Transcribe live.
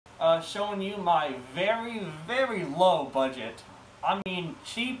showing you my very, very low budget. I mean,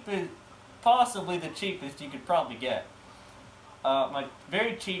 cheap is possibly the cheapest you could probably get. My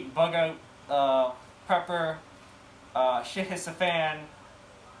very cheap bug out prepper shit hits a fan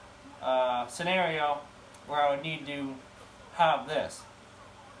scenario where I would need to have this.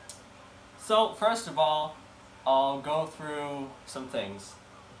 So first of all, I'll go through some things.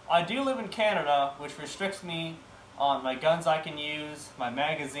 I do live in Canada, which restricts me on my guns I can use, my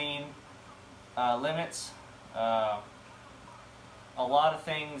magazine limits. A lot of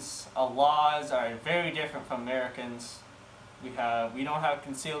things, laws are very different from Americans. We don't have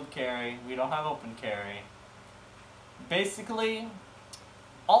concealed carry, we don't have open carry. Basically,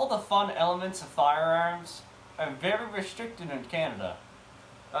 all the fun elements of firearms are very restricted in Canada,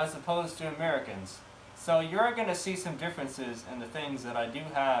 as opposed to Americans. So you're going to see some differences in the things that I do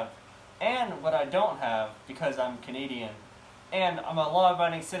have and what I don't have because I'm Canadian and I'm a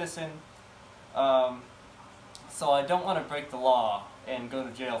law-abiding citizen, so I don't want to break the law and go to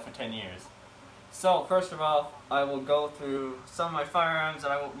jail for 10 years. So first of all, I will go through some of my firearms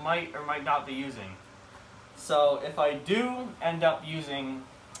that I might or might not be using. So if I do end up using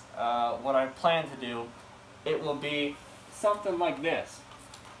what I plan to do, it will be something like this.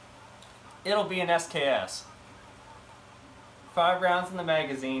 It'll be an SKS. 5 rounds in the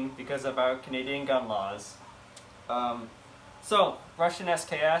magazine because of our Canadian gun laws. So, Russian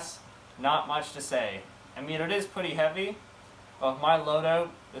SKS, not much to say. I mean, it is pretty heavy, but with my loadout,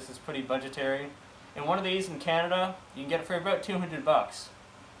 this is pretty budgetary. And one of these in Canada, you can get it for about 200 bucks.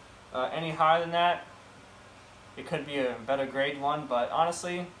 Any higher than that, it could be a better grade one, but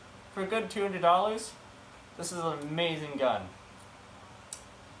honestly, for a good $200, this is an amazing gun.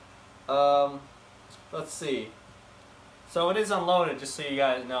 Let's see. So it is unloaded, just so you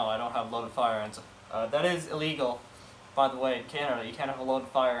guys know. I don't have loaded firearms. That is illegal, by the way, in Canada. You can't have loaded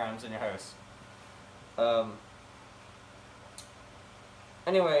firearms in your house.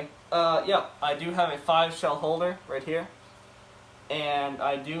 Anyway, yeah, I do have a 5 shell holder right here. And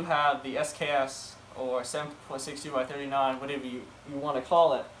I do have the SKS, or 7.62 by 39, whatever you want to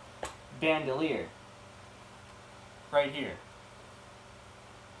call it, bandolier. Right here.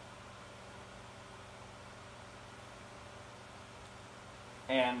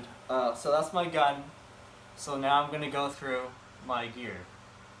 And so that's my gun. So now I'm going to go through my gear.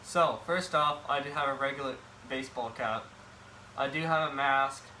 So first off, I do have a regular baseball cap. I do have a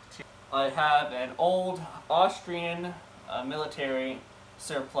mask. I have an old Austrian military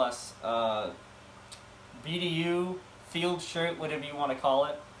surplus BDU field shirt, whatever you want to call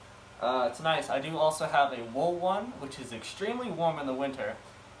it. It's nice. I do also have a wool one, which is extremely warm in the winter,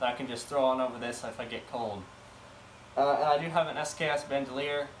 that I can just throw on over this if I get cold. And I do have an SKS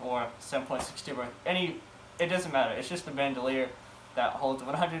bandolier, or 7.62, or it doesn't matter, it's just a bandolier that holds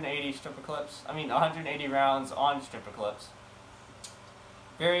 180 stripper clips, 180 rounds on stripper clips.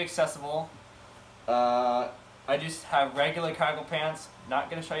 Very accessible. I just have regular cargo pants. Not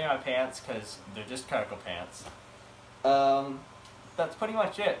going to show you my pants because they're just cargo pants. That's pretty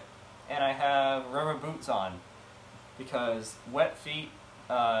much it. And I have rubber boots on because wet feet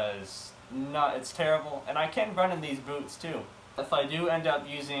it's terrible, and I can run in these boots too. If I do end up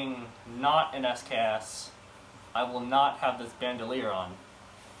using not an SKS, I will not have this bandolier on.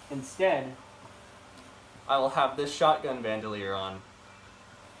 Instead, I will have this shotgun bandolier on.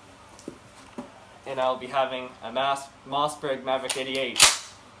 And I'll be having a Mossberg Maverick 88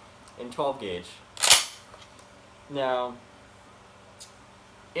 in 12 gauge. Now,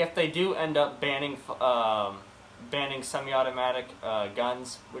 if they do end up banning semi-automatic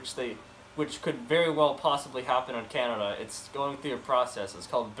guns, which could very well possibly happen in Canada, it's going through a process. It's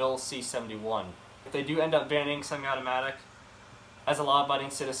called Bill C-71. If they do end up banning semi-automatic, as a law-abiding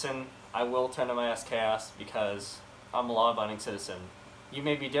citizen, I will turn to my SKS because I'm a law-abiding citizen. You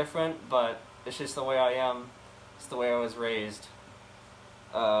may be different, but it's just the way I am. It's the way I was raised.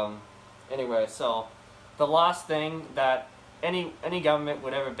 Anyway, so the last thing that any government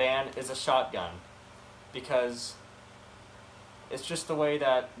would ever ban is a shotgun, because it's just the way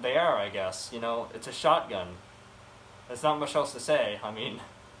that they are, I guess. You know, it's a shotgun. There's not much else to say. I mean,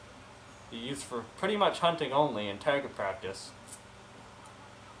 you use for pretty much hunting only and target practice.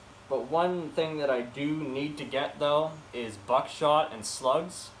 But one thing that I do need to get, though, is buckshot and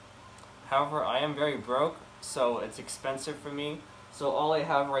slugs. However, I am very broke, so it's expensive for me. So all I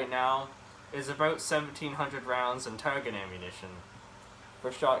have right now is about 1,700 rounds and target ammunition for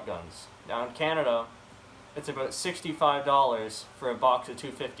shotguns. Now in Canada, it's about $65 for a box of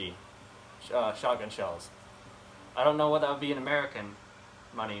 250 shotgun shells. I don't know what that would be in American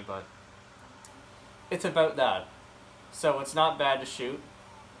money, but it's about that. So it's not bad to shoot.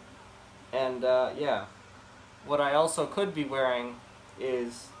 And yeah, what I also could be wearing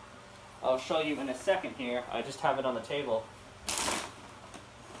is, I'll show you in a second here, I just have it on the table,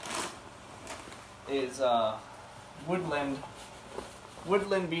 is Woodland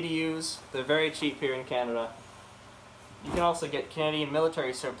BDUs. They're very cheap here in Canada. You can also get Canadian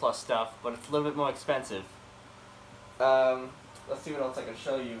military surplus stuff, but it's a little bit more expensive. Let's see what else I can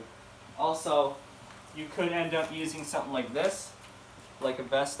show you. Also, you could end up using something like this, like a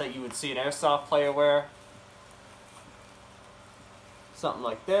vest that you would see an airsoft player wear. Something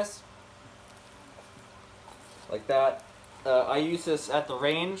like this. Like that. I use this at the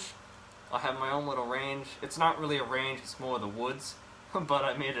range. I have my own little range. It's not really a range, it's more the woods, but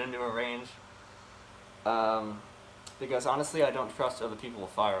I made it into a range. Because honestly, I don't trust other people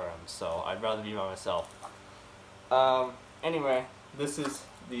with firearms, so I'd rather be by myself. Anyway, this is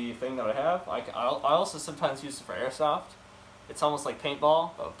the thing that I have. I also sometimes use it for airsoft. It's almost like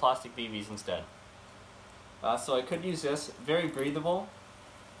paintball, but with plastic BBs instead. So I could use this. Very breathable.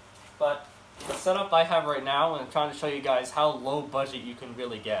 But the setup I have right now, and I'm trying to show you guys how low budget you can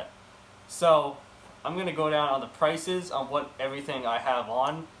really get. So I'm going to go down on the prices on what everything I have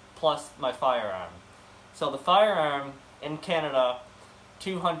on, plus my firearm. So the firearm in Canada,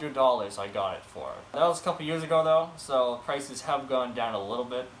 $200 I got it for. That was a couple years ago though, so prices have gone down a little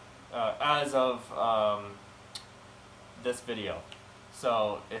bit as of this video.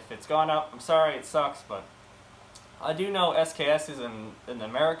 So if it's gone up, I'm sorry, it sucks, but I do know SKS is in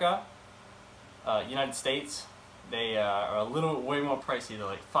America, United States. They are a little way more pricey. They're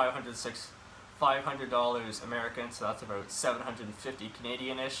like $500 American, so that's about 750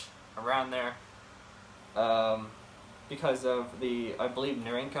 Canadian-ish, around there. Because of the, I believe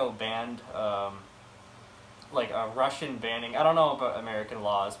Narenko banned, like a Russian banning. I don't know about American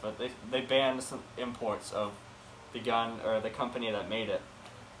laws, but they banned some imports of the gun, or the company that made it.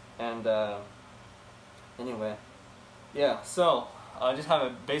 And anyway, yeah, so I just have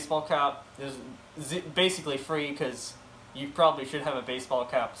a baseball cap. It's basically free because you probably should have a baseball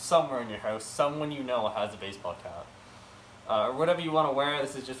cap somewhere in your house. Someone you know has a baseball cap. Or whatever you want to wear.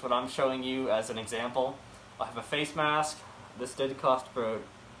 This is just what I'm showing you as an example. I have a face mask. This did cost about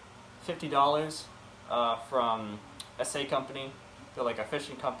 $50 from SA Company. They're like a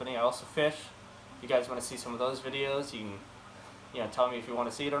fishing company. I also fish. If you guys want to see some of those videos, you can tell me if you want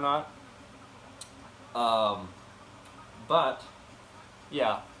to see it or not. But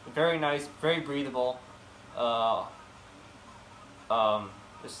yeah, very nice, very breathable.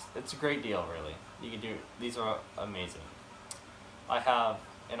 It's a great deal, really. You can do. These are amazing. I have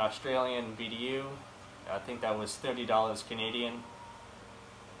an Australian BDU. I think that was $30 Canadian.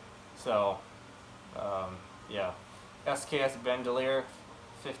 So, yeah. SKS bandolier,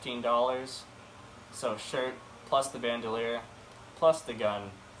 $15. So shirt plus the bandolier plus the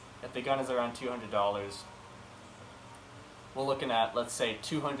gun. If the gun is around $200, we're looking at, let's say,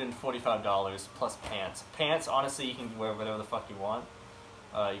 $245 plus pants. Pants, honestly, you can wear whatever the fuck you want.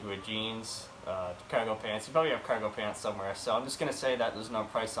 You can wear jeans, cargo pants. You probably have cargo pants somewhere. So I'm just going to say that there's no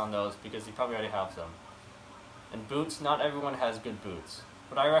price on those because you probably already have them. And boots, not everyone has good boots.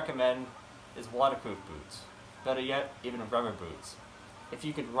 What I recommend is waterproof boots. Better yet, even rubber boots. If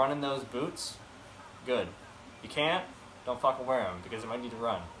you could run in those boots, good. If you can't, don't fucking wear them because you might need to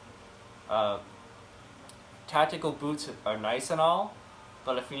run. Tactical boots are nice and all,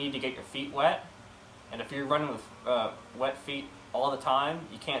 but if you need to get your feet wet, and if you're running with wet feet all the time,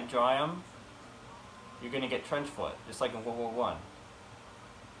 you can't dry them, you're going to get trench foot, just like in World War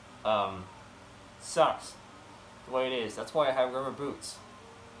I. Sucks. The way it is. That's why I have rubber boots.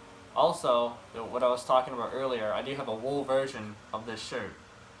 Also, what I was talking about earlier, I do have a wool version of this shirt.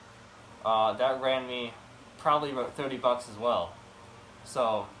 That ran me probably about $30 as well.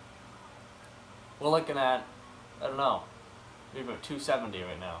 So, we're looking at, I don't know, maybe about $270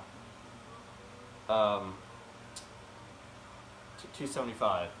 right now.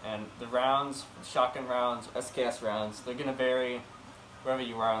 $275. And the rounds, shotgun rounds, SKS rounds, they're going to vary wherever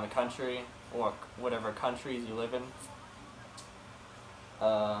you are in the country, or whatever countries you live in.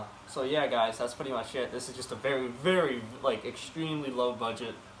 So yeah, guys, that's pretty much it. This is just a very, very, like, extremely low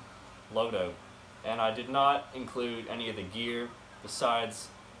budget loadout. And I did not include any of the gear besides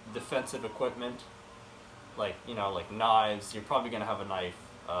defensive equipment, like, like knives. You're probably gonna have a knife,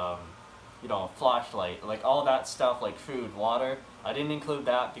 a flashlight, like all that stuff, like food, water. I didn't include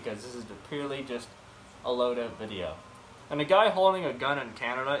that because this is purely just a loadout video. And a guy holding a gun in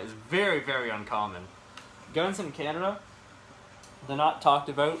Canada is very, very uncommon. Guns in Canada, they're not talked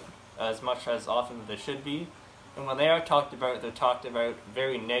about as much as often as they should be. And when they are talked about, they're talked about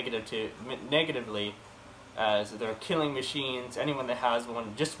very negatively as they're killing machines. Anyone that has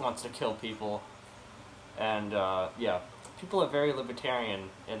one just wants to kill people. And yeah, people are very libertarian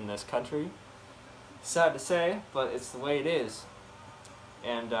in this country. Sad to say, but it's the way it is.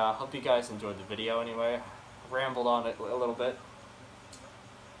 And hope you guys enjoyed the video anyway. Rambled on it a little bit.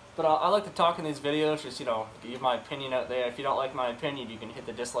 But I like to talk in these videos, just, you know, give my opinion out there. If you don't like my opinion, you can hit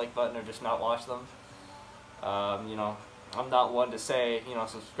the dislike button or just not watch them. You know, I'm not one to say, you know,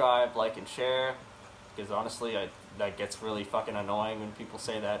 subscribe, like, and share. Because honestly, that gets really fucking annoying when people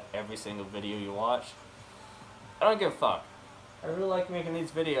say that every single video you watch. I don't give a fuck. I really like making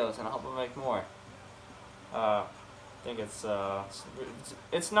these videos, and I hope I make more. I think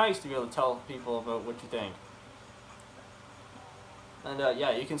it's nice to be able to tell people about what you think. And yeah,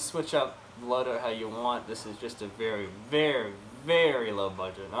 you can switch up the loadout how you want. This is just a very, very, very low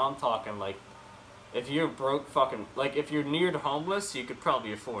budget. Now I'm talking like, if you're broke fucking, like if you're near to homeless, you could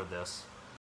probably afford this.